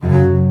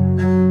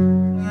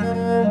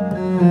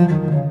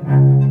Welcome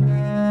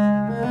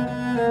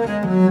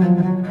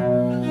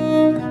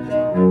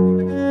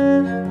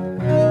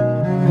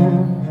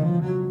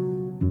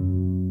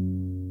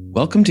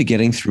to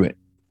Getting Through It,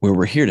 where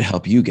we're here to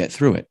help you get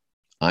through it.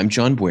 I'm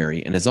John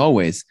Boehry, and as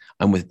always,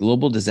 I'm with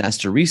global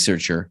disaster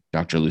researcher,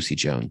 Dr. Lucy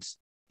Jones.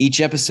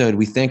 Each episode,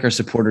 we thank our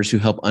supporters who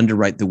help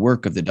underwrite the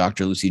work of the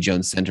Dr. Lucy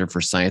Jones Center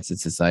for Science and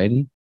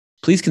Society.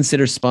 Please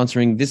consider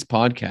sponsoring this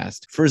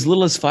podcast for as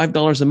little as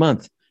 $5 a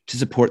month to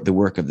support the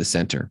work of the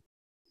center.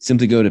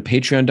 Simply go to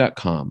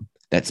patreon.com,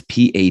 that's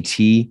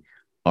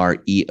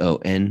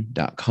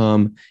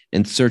patreon.com,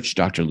 and search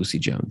Dr. Lucy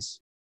Jones.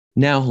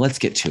 Now, let's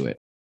get to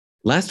it.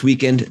 Last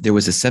weekend, there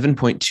was a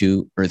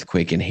 7.2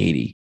 earthquake in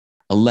Haiti,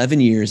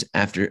 11 years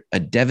after a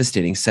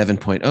devastating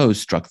 7.0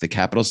 struck the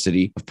capital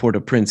city of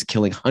Port-au-Prince,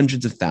 killing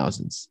hundreds of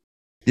thousands.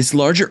 This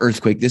larger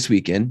earthquake this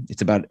weekend,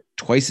 it's about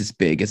twice as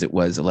big as it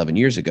was 11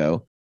 years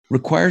ago,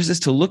 requires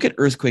us to look at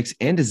earthquakes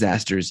and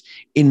disasters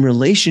in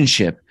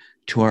relationship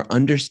to our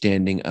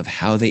understanding of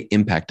how they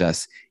impact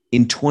us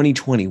in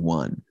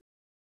 2021.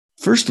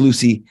 First,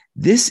 Lucy,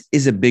 this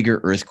is a bigger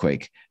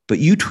earthquake, but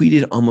you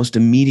tweeted almost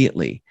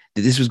immediately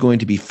that this was going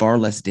to be far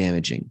less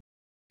damaging.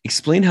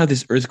 Explain how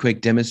this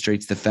earthquake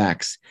demonstrates the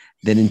facts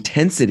that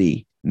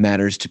intensity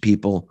matters to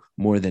people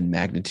more than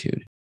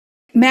magnitude.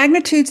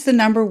 Magnitude's the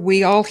number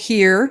we all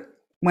hear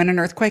when an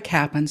earthquake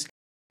happens,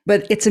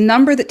 but it's a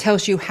number that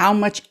tells you how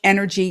much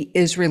energy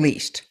is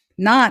released,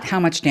 not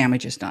how much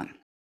damage is done.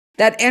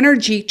 That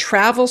energy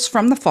travels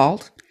from the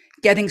fault,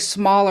 getting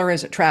smaller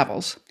as it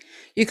travels.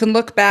 You can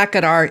look back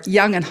at our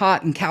Young and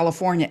Hot in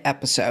California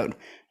episode.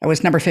 That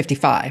was number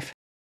 55.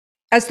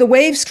 As the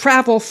waves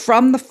travel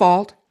from the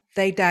fault,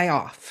 they die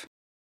off.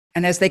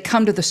 And as they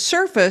come to the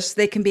surface,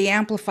 they can be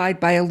amplified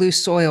by a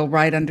loose soil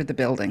right under the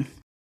building.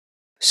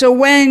 So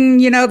when,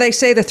 they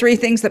say the three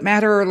things that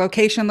matter are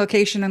location,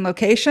 location, and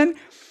location,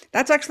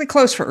 that's actually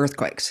close for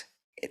earthquakes.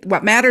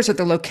 What matters are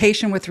the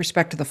location with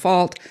respect to the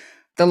fault,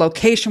 the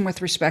location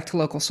with respect to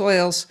local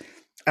soils,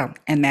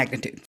 and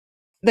magnitude.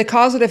 The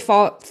causative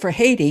fault for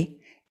Haiti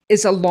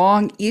is a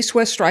long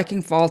east-west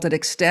striking fault that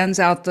extends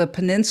out the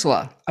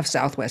peninsula of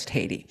southwest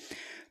Haiti.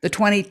 The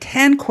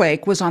 2010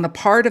 quake was on a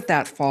part of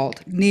that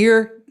fault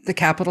near the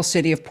capital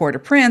city of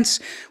Port-au-Prince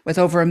with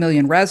over 1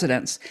 million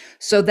residents.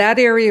 So that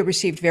area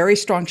received very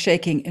strong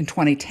shaking in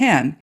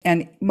 2010,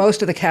 and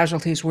most of the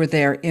casualties were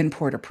there in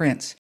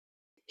Port-au-Prince.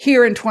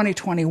 Here in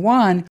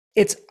 2021,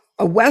 it's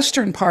a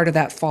western part of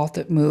that fault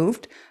that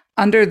moved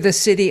under the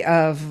city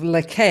of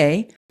Le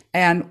Cay,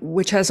 and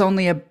which has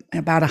only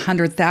about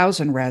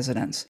 100,000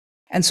 residents.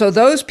 And so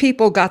those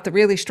people got the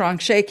really strong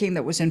shaking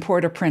that was in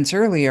Port-au-Prince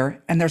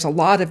earlier, and there's a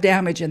lot of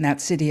damage in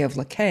that city of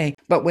Le Cay,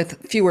 but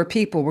with fewer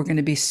people, we're going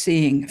to be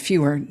seeing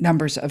fewer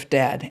numbers of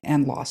dead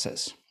and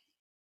losses.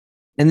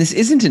 And this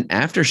isn't an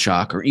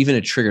aftershock or even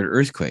a triggered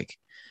earthquake.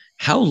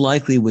 How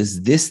likely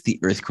was this the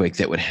earthquake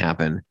that would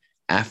happen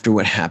after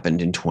what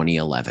happened in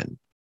 2011?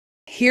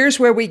 Here's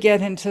where we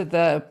get into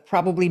the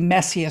probably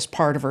messiest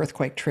part of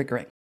earthquake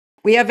triggering.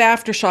 We have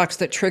aftershocks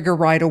that trigger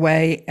right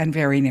away and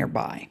very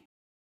nearby.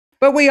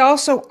 But we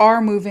also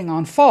are moving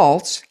on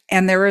faults,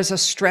 and there is a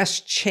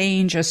stress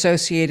change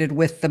associated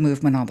with the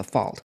movement on the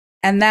fault.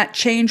 And that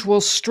change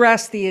will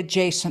stress the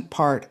adjacent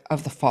part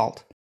of the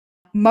fault.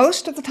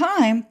 Most of the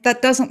time,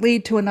 that doesn't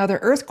lead to another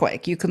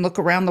earthquake. You can look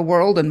around the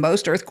world and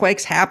most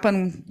earthquakes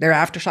happen, their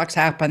aftershocks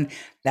happen,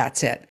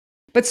 that's it.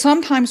 But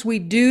sometimes we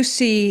do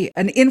see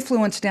an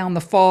influence down the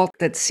fault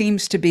that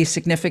seems to be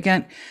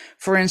significant.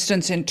 For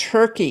instance, in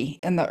Turkey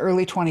in the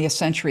early 20th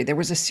century, there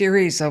was a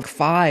series of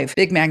 5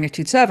 big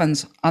magnitude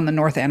 7s on the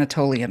North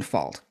Anatolian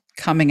Fault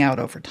coming out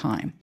over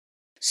time.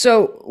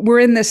 So we're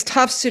in this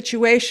tough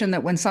situation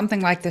that when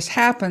something like this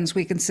happens,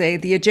 we can say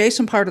the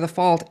adjacent part of the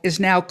fault is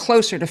now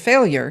closer to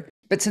failure.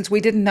 But since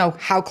we didn't know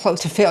how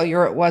close to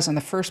failure it was in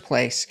the first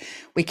place,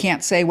 we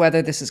can't say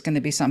whether this is going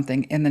to be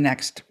something in the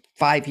next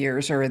 5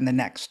 years or in the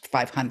next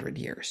 500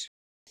 years.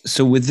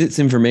 So with this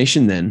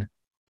information then,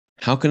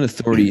 how can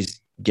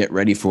authorities get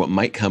ready for what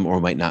might come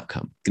or might not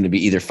come? It's going to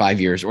be either 5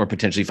 years or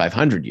potentially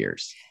 500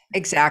 years.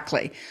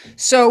 Exactly.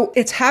 So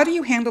it's how do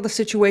you handle the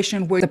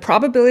situation where the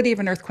probability of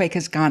an earthquake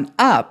has gone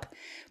up,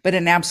 but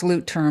in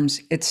absolute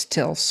terms, it's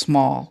still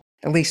small,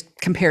 at least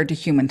compared to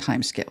human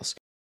timescales.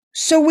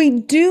 So we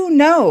do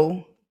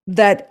know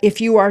that if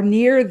you are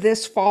near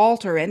this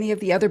fault or any of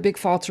the other big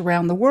faults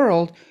around the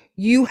world,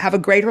 you have a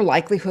greater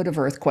likelihood of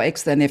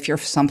earthquakes than if you're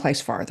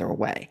someplace farther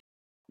away.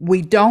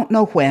 We don't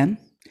know when.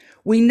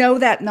 We know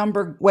that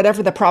number,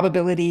 whatever the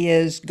probability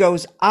is,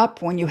 goes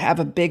up when you have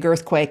a big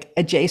earthquake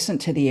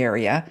adjacent to the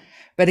area.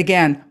 But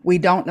again, we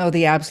don't know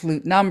the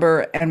absolute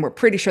number, and we're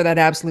pretty sure that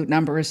absolute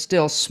number is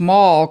still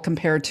small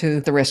compared to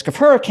the risk of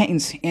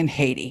hurricanes in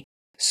Haiti.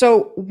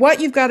 So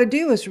what you've got to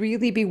do is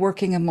really be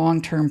working in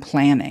long-term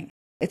planning.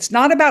 It's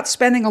not about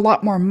spending a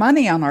lot more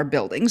money on our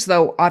buildings,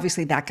 though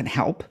obviously that can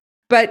help.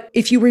 But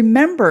if you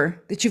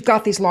remember that you've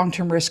got these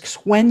long-term risks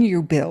when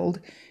you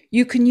build,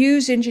 You can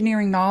use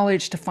engineering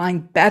knowledge to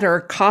find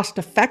better,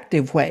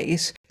 cost-effective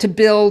ways to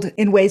build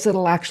in ways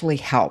that'll actually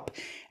help.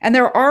 And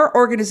there are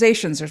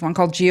organizations, there's one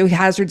called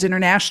Geohazards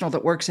International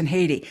that works in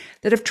Haiti,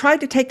 that have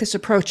tried to take this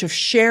approach of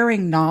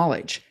sharing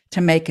knowledge to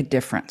make a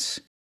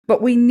difference.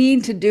 But we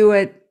need to do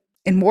it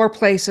in more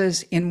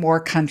places, in more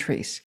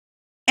countries.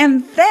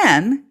 And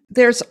then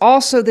there's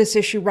also this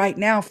issue right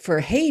now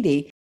for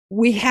Haiti.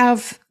 We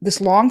have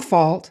this long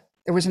fault.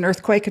 There was an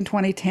earthquake in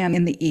 2010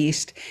 in the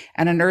east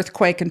and an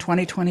earthquake in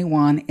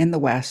 2021 in the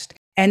west.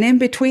 And in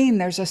between,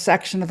 there's a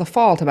section of the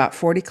fault about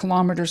 40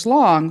 kilometers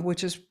long,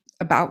 which is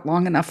about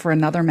long enough for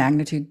another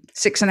magnitude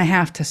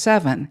 6.5 to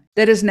 7,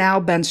 that has now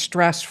been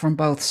stressed from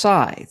both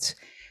sides.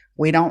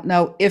 We don't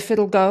know if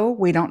it'll go.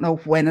 We don't know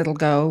when it'll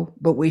go,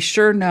 but we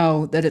sure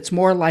know that it's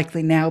more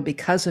likely now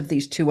because of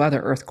these two other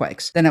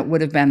earthquakes than it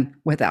would have been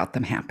without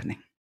them happening.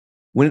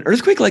 When an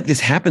earthquake like this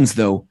happens,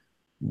 though,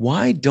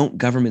 why don't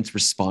governments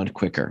respond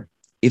quicker?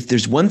 If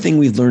there's one thing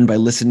we've learned by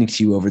listening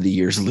to you over the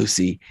years,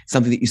 Lucy,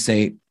 something that you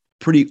say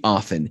pretty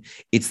often,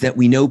 it's that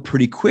we know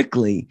pretty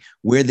quickly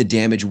where the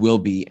damage will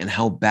be and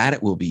how bad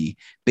it will be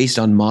based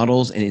on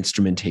models and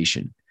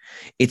instrumentation.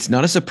 It's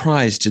not a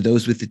surprise to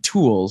those with the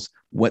tools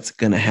what's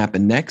going to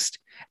happen next,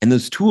 and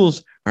those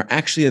tools are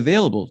actually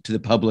available to the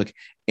public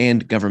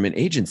and government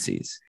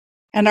agencies.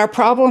 And our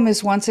problem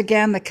is, once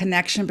again, the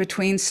connection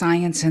between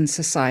science and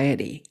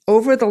society.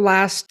 Over the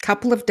last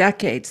couple of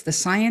decades, the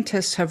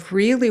scientists have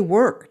really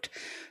worked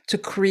to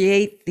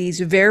create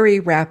these very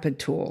rapid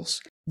tools.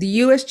 The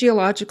U.S.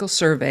 Geological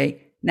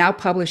Survey now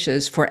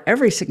publishes for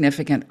every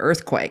significant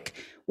earthquake,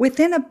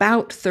 within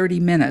about 30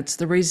 minutes,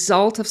 the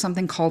result of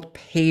something called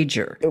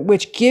PAGER,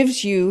 which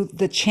gives you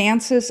the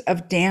chances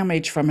of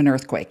damage from an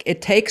earthquake.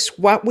 It takes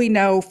what we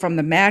know from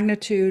the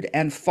magnitude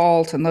and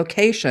fault and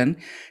location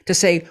to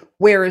say,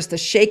 where is the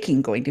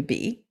shaking going to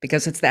be?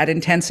 Because it's that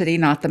intensity,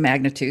 not the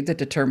magnitude, that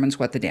determines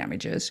what the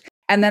damage is.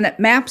 And then it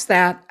maps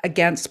that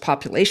against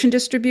population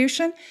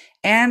distribution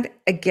and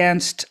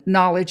against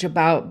knowledge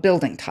about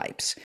building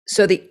types.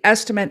 So the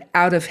estimate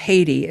out of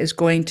Haiti is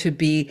going to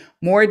be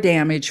more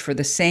damage for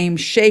the same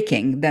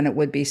shaking than it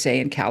would be, say,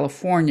 in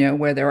California,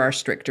 where there are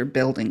stricter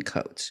building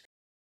codes.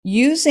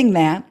 Using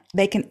that,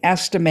 they can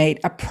estimate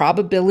a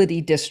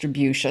probability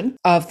distribution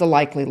of the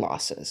likely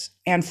losses.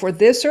 And for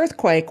this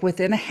earthquake,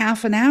 within a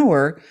half an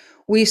hour,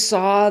 we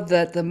saw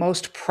that the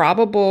most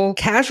probable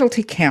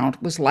casualty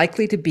count was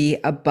likely to be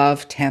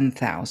above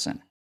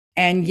 10,000.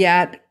 And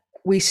yet,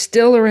 we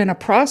still are in a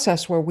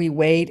process where we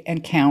wait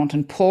and count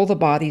and pull the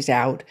bodies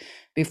out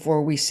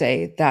before we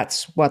say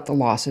that's what the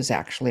losses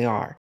actually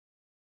are.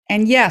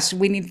 And yes,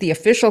 we need the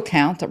official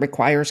count that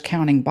requires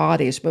counting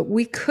bodies, but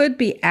we could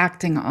be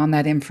acting on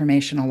that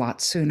information a lot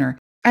sooner.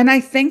 And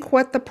I think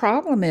what the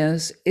problem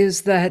is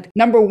that,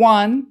 number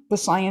one, the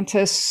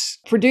scientists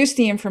produce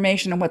the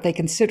information in what they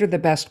consider the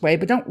best way,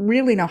 but don't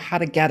really know how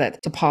to get it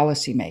to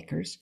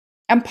policymakers.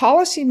 And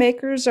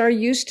policymakers are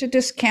used to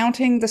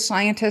discounting the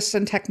scientists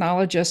and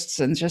technologists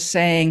and just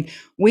saying,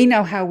 we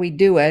know how we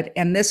do it,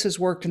 and this has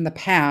worked in the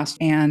past,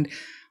 and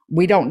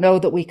we don't know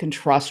that we can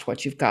trust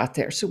what you've got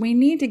there. So we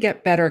need to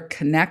get better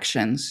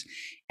connections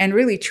and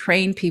really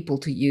train people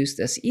to use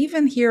this.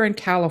 Even here in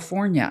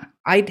California,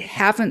 I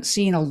haven't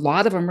seen a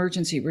lot of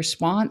emergency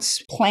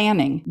response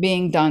planning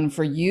being done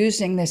for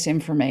using this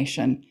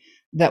information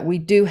that we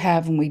do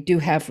have, and we do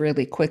have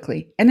really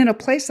quickly. And in a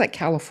place like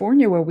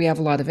California, where we have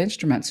a lot of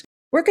instruments,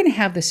 we're going to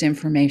have this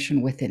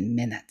information within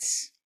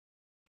minutes.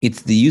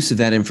 It's the use of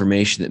that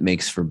information that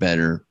makes for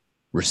better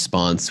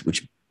response,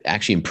 which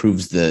actually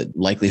improves the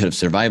likelihood of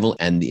survival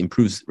and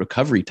improves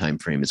recovery time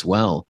frame as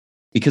well.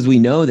 Because we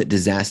know that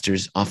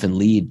disasters often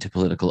lead to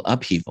political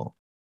upheaval.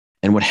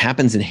 And what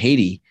happens in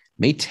Haiti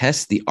may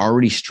test the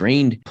already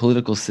strained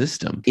political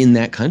system in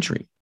that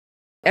country.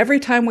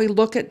 Every time we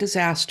look at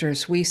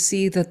disasters, we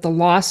see that the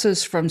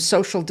losses from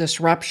social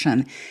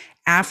disruption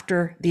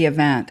after the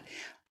event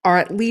are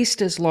at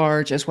least as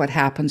large as what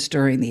happens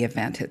during the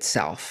event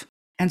itself.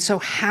 And so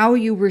how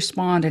you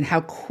respond and how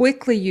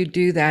quickly you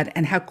do that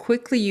and how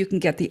quickly you can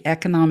get the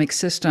economic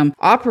system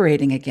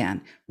operating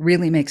again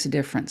really makes a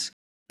difference.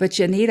 But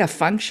you need a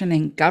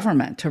functioning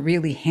government to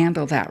really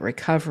handle that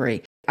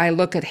recovery. I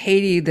look at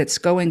Haiti that's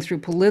going through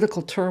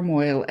political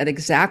turmoil at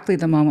exactly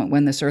the moment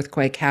when this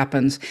earthquake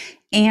happens,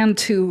 and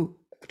two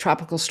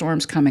tropical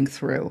storms coming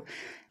through,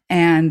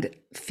 and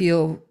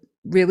feel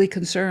really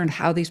concerned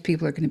how these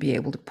people are going to be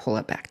able to pull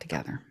it back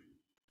together.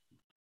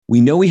 We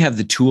know we have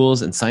the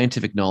tools and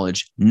scientific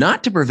knowledge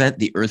not to prevent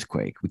the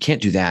earthquake. We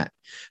can't do that,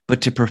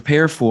 but to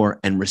prepare for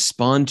and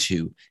respond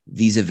to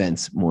these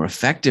events more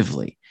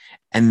effectively.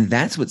 And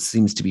that's what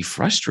seems to be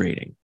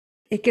frustrating.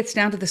 It gets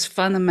down to this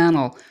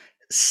fundamental.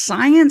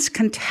 Science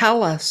can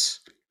tell us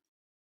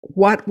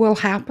what will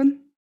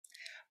happen,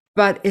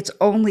 but it's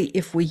only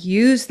if we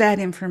use that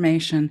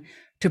information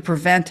to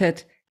prevent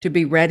it, to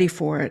be ready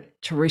for it,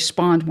 to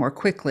respond more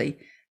quickly,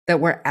 that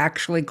we're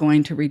actually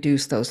going to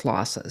reduce those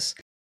losses.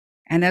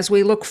 And as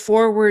we look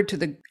forward to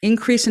the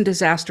increase in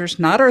disasters,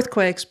 not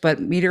earthquakes, but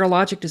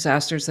meteorologic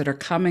disasters that are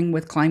coming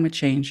with climate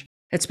change,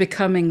 It's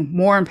becoming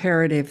more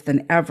imperative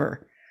than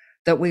ever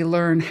that we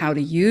learn how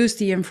to use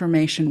the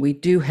information we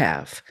do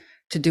have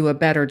to do a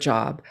better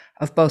job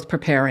of both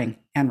preparing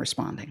and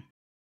responding.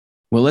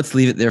 Well, let's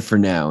leave it there for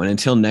now. And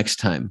until next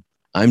time,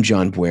 I'm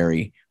John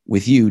Bwarie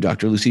with you,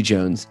 Dr. Lucy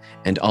Jones,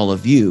 and all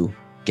of you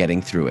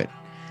Getting Through It.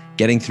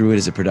 Getting Through It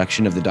is a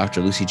production of the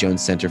Dr. Lucy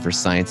Jones Center for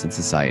Science and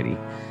Society.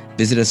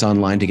 Visit us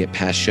online to get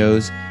past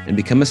shows and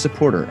become a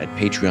supporter at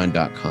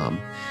patreon.com.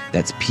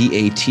 That's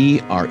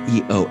patreon.com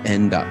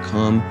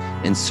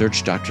and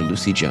search Dr.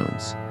 Lucy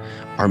Jones.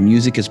 Our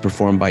music is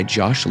performed by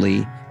Josh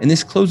Lee, and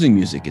this closing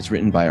music is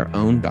written by our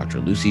own Dr.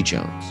 Lucy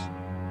Jones.